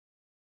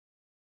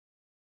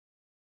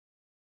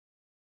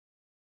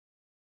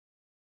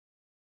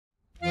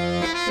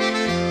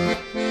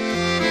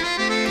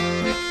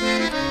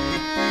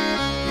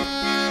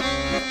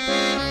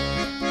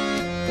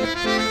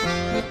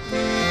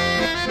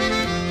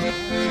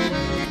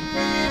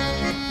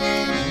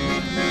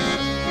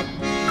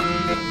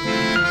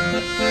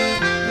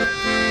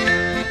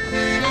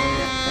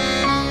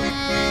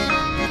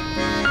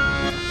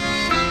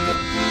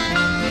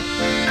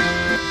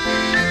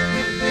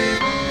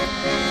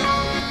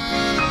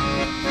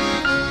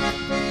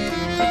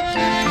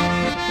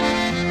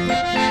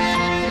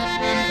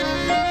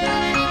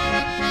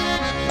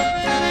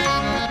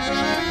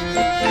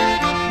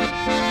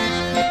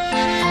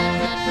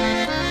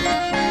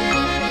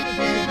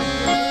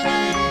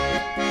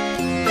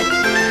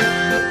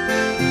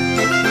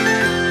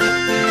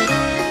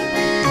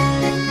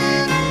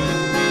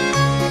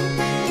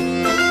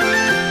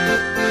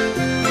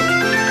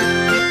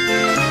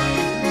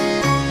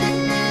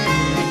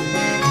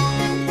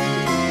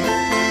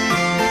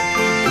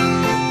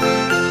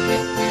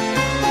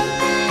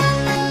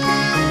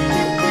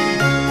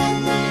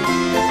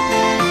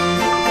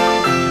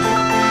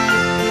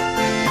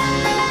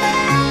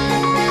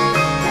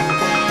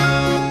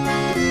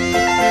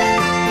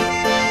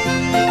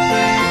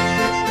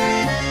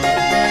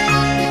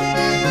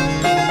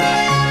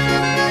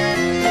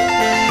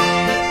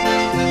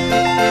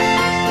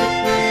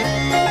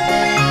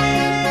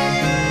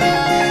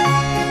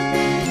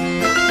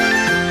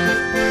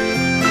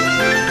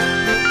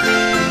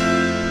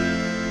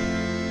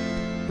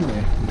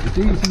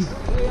Si, si.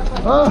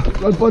 Ah,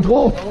 colle pas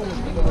trop.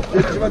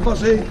 Tu vas te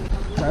pencher.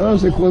 Ah non,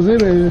 j'ai croisé,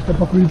 mais t'as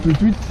pas connu tout de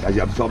suite. Vas-y,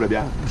 il me semble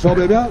bien. Il me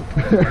semble bien.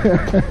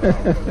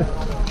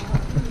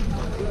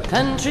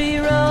 Country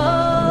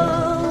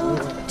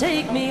road,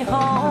 take me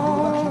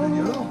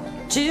home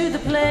to the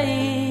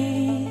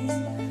place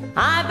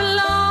I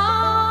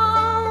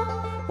belong.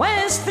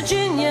 West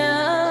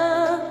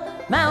Virginia,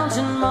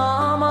 mountain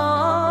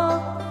mama,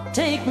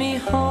 take me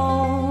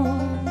home.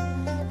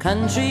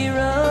 Country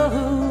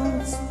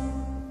roads,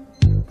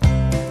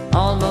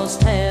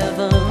 almost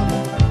heaven.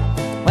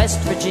 West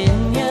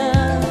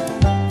Virginia,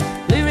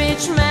 Blue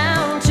Ridge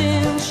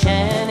Mountains,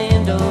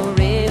 Shenandoah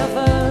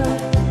River.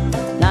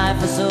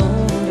 Life is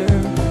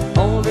older,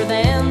 older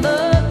than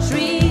the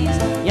trees,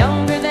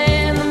 younger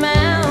than the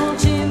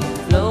mountain,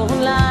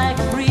 flowing like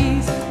a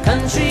breeze.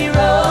 Country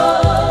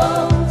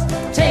roads,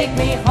 take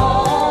me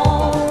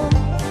home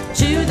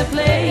to the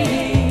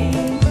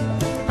place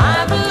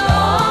I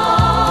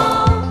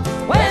belong.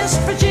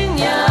 West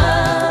Virginia,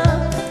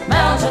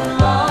 mountain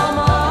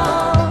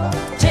mama,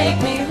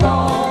 take me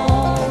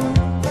home.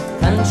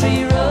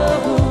 Country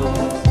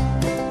roads,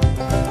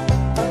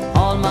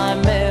 all my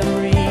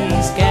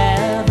memories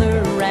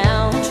gather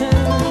round to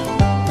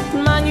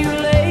my new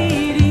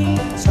lady,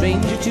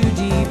 stranger to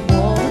deep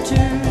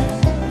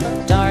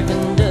waters, dark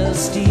and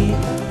dusty,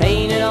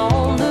 painted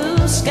on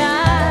the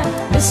sky,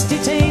 misty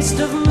taste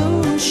of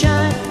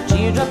moonshine,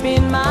 teardrop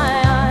in my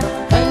eye.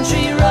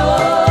 Country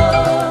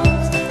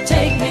roads,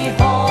 take me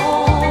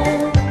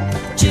home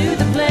to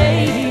the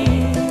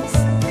place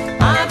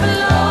I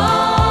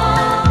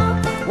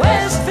belong.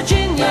 West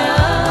Virginia,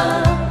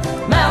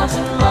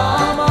 mountain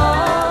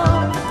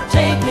mama,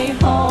 take me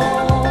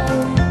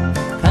home.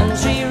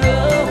 Country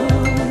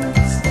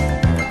roads,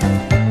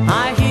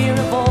 I hear a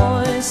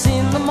voice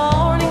in the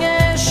morning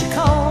as she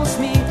calls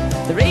me.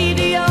 The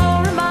radio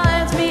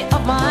reminds me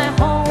of my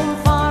home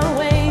far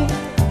away.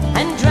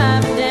 And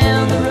driving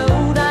down the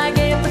road I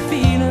get the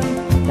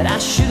feeling that I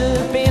should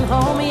have been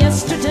home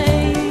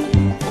yesterday.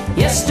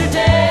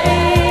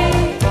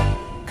 Yesterday,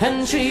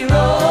 country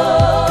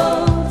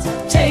roads,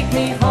 take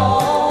me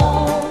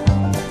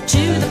home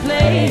to the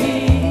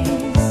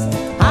place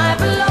I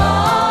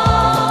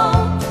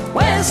belong.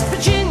 West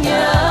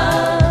Virginia,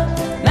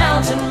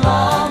 mountain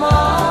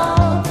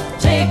mama,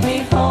 take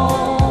me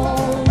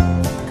home.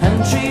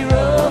 Country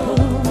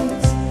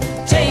roads,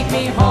 take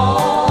me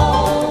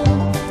home.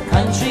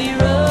 Country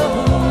roads.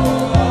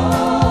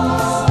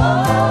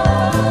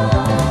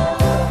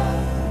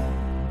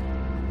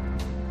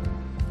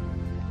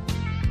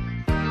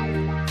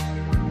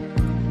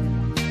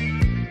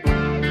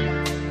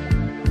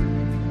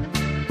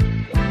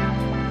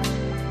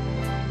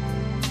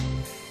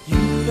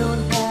 You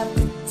don't have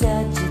to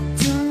touch it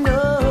to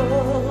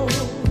know.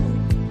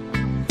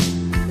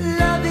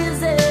 Love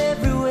is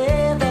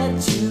everywhere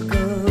that you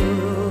go.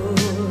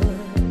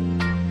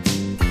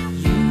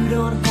 You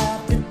don't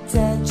have to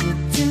touch it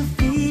to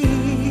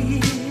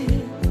feel.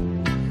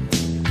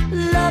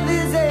 Love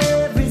is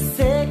every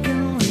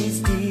second we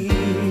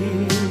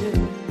steal.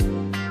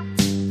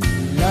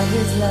 Love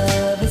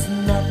is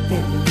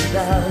nothing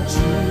without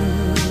you.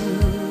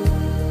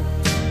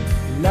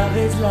 Love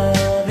is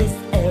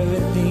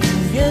everything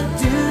you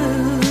do.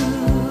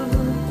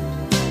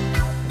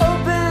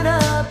 Open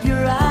up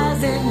your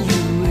eyes and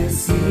you will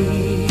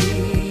see.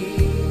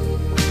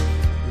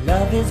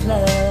 Love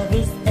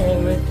is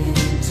everything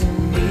to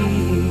me.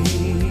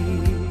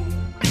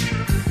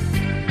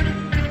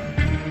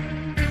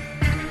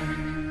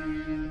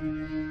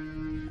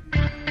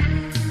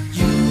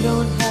 You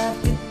don't have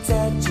to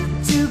touch it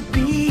to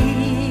be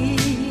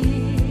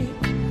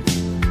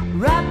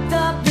wrapped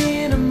up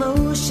in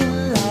emotion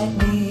like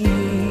me.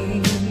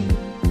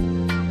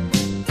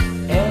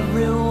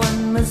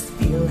 Everyone must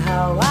feel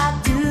how I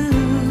do,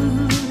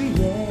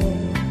 yeah.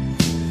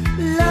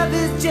 Love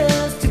is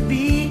just to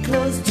be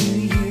close to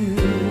you.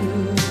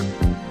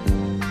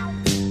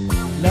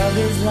 Love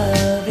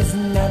is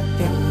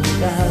nothing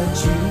without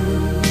you.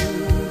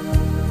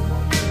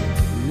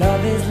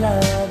 Love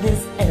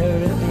is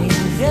everything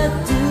you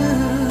do.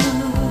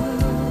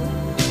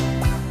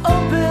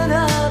 Open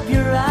up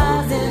your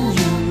eyes and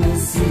you will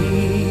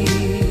see.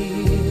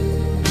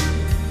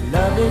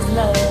 Love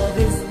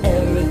is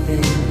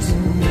everything to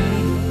me.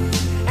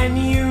 And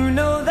you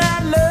know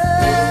that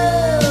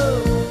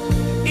love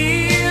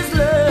is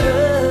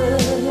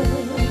love.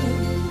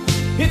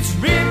 It's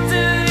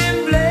written in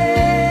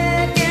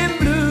black and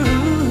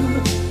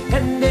blue.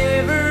 And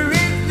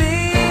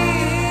everything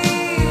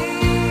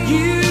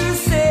you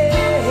say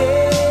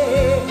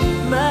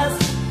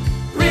must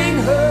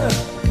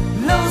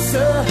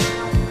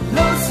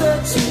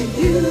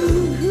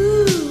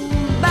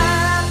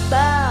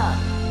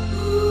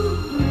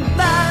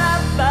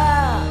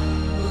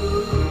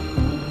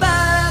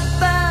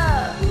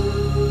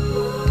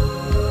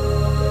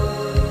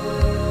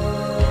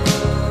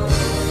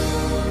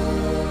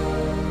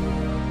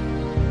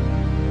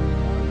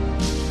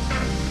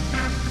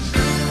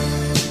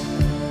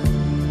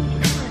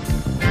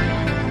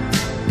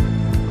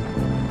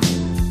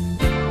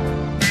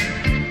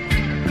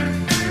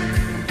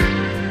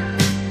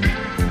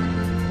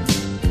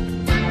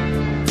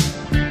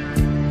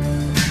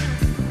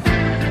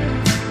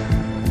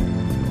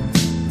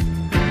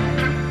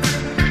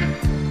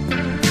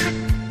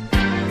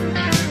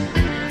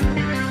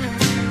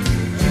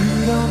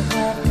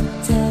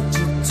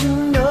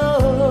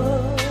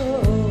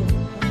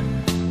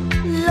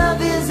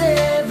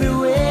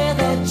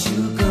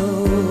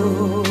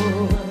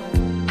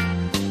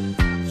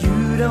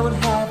don't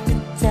have to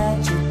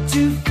touch it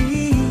to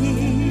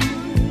feel.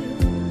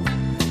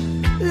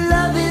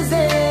 Love is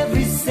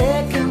every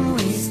second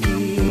we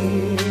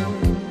steal.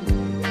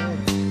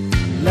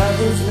 Love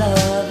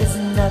is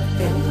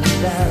nothing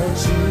without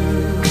you.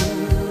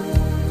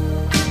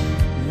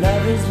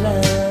 Love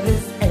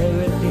is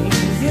everything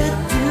you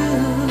do.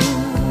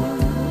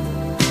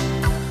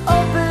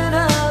 Open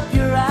up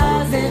your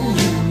eyes and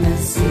you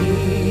will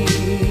see.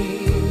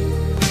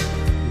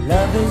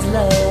 Love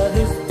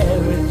is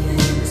everything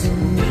to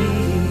me.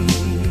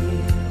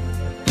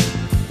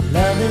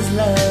 Love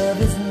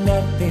is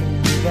nothing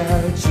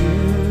without you.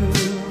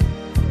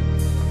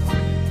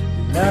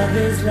 Love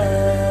is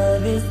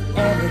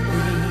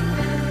everything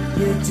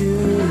you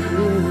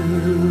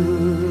do.